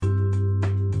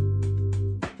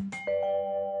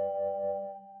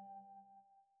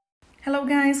Hello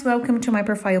guys, welcome to my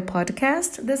profile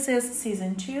podcast. This is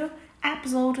season 2,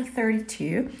 episode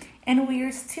 32, and we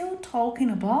are still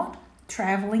talking about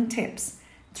traveling tips.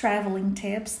 Traveling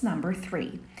tips number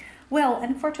 3. Well,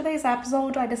 and for today's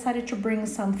episode, I decided to bring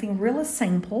something really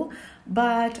simple,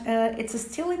 but it's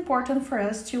still important for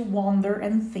us to wonder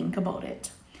and think about it.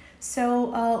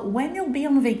 So when you'll be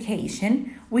on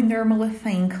vacation, we normally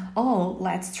think, oh,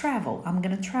 let's travel. I'm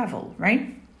gonna travel,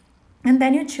 right? And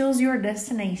then you choose your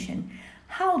destination.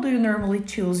 How do you normally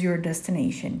choose your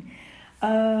destination?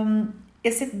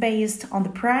 Is it based on the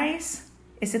price?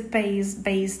 Is it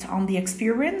based on the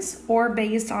experience or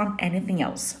based on anything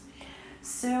else?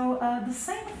 So the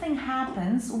same thing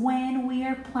happens when we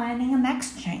are planning an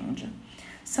exchange.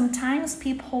 Sometimes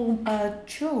people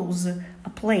choose a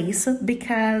place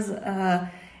because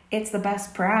it's the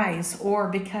best price or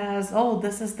because, oh,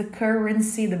 this is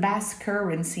the best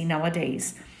currency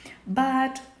nowadays.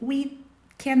 But we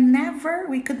could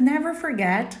never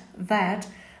forget that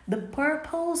the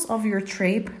purpose of your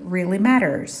trip really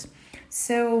matters.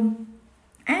 So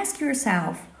ask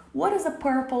yourself, what is the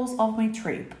purpose of my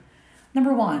trip?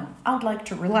 Number 1, I would like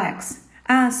to relax.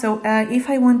 So if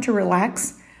I want to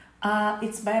relax,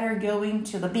 it's better going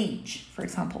to the beach, for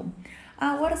example.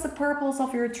 What is the purpose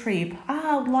of your trip?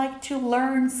 I would like to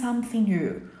learn something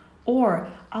new. Or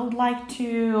I would like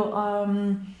to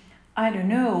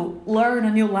learn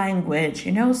a new language,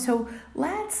 So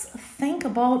let's think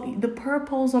about the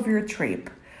purpose of your trip.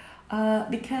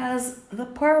 Because the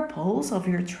purpose of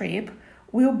your trip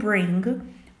will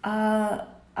bring a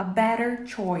better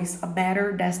choice, a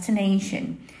better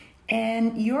destination.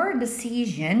 And your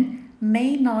decision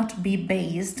may not be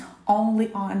based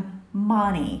only on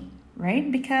money,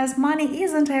 right? Because money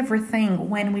isn't everything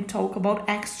when we talk about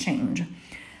exchange.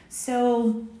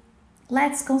 So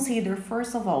let's consider,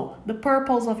 first of all, the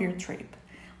purpose of your trip.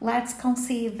 Let's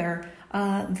consider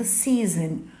the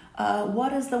season.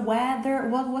 What is the weather?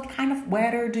 What kind of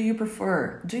weather do you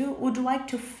prefer? Would you like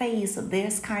to face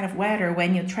this kind of weather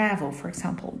when you travel, for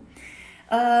example?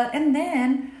 And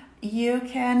then you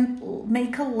can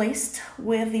make a list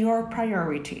with your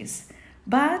priorities.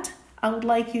 But I would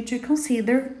like you to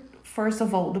consider, first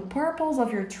of all, the purpose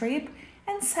of your trip,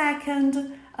 and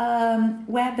second,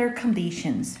 weather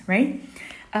conditions, right?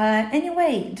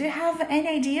 Anyway, do you have any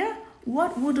idea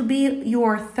what would be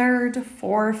your 3rd,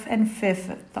 4th, and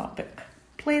 5th topic?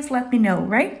 Please let me know,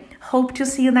 right? Hope to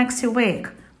see you next week.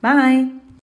 Bye!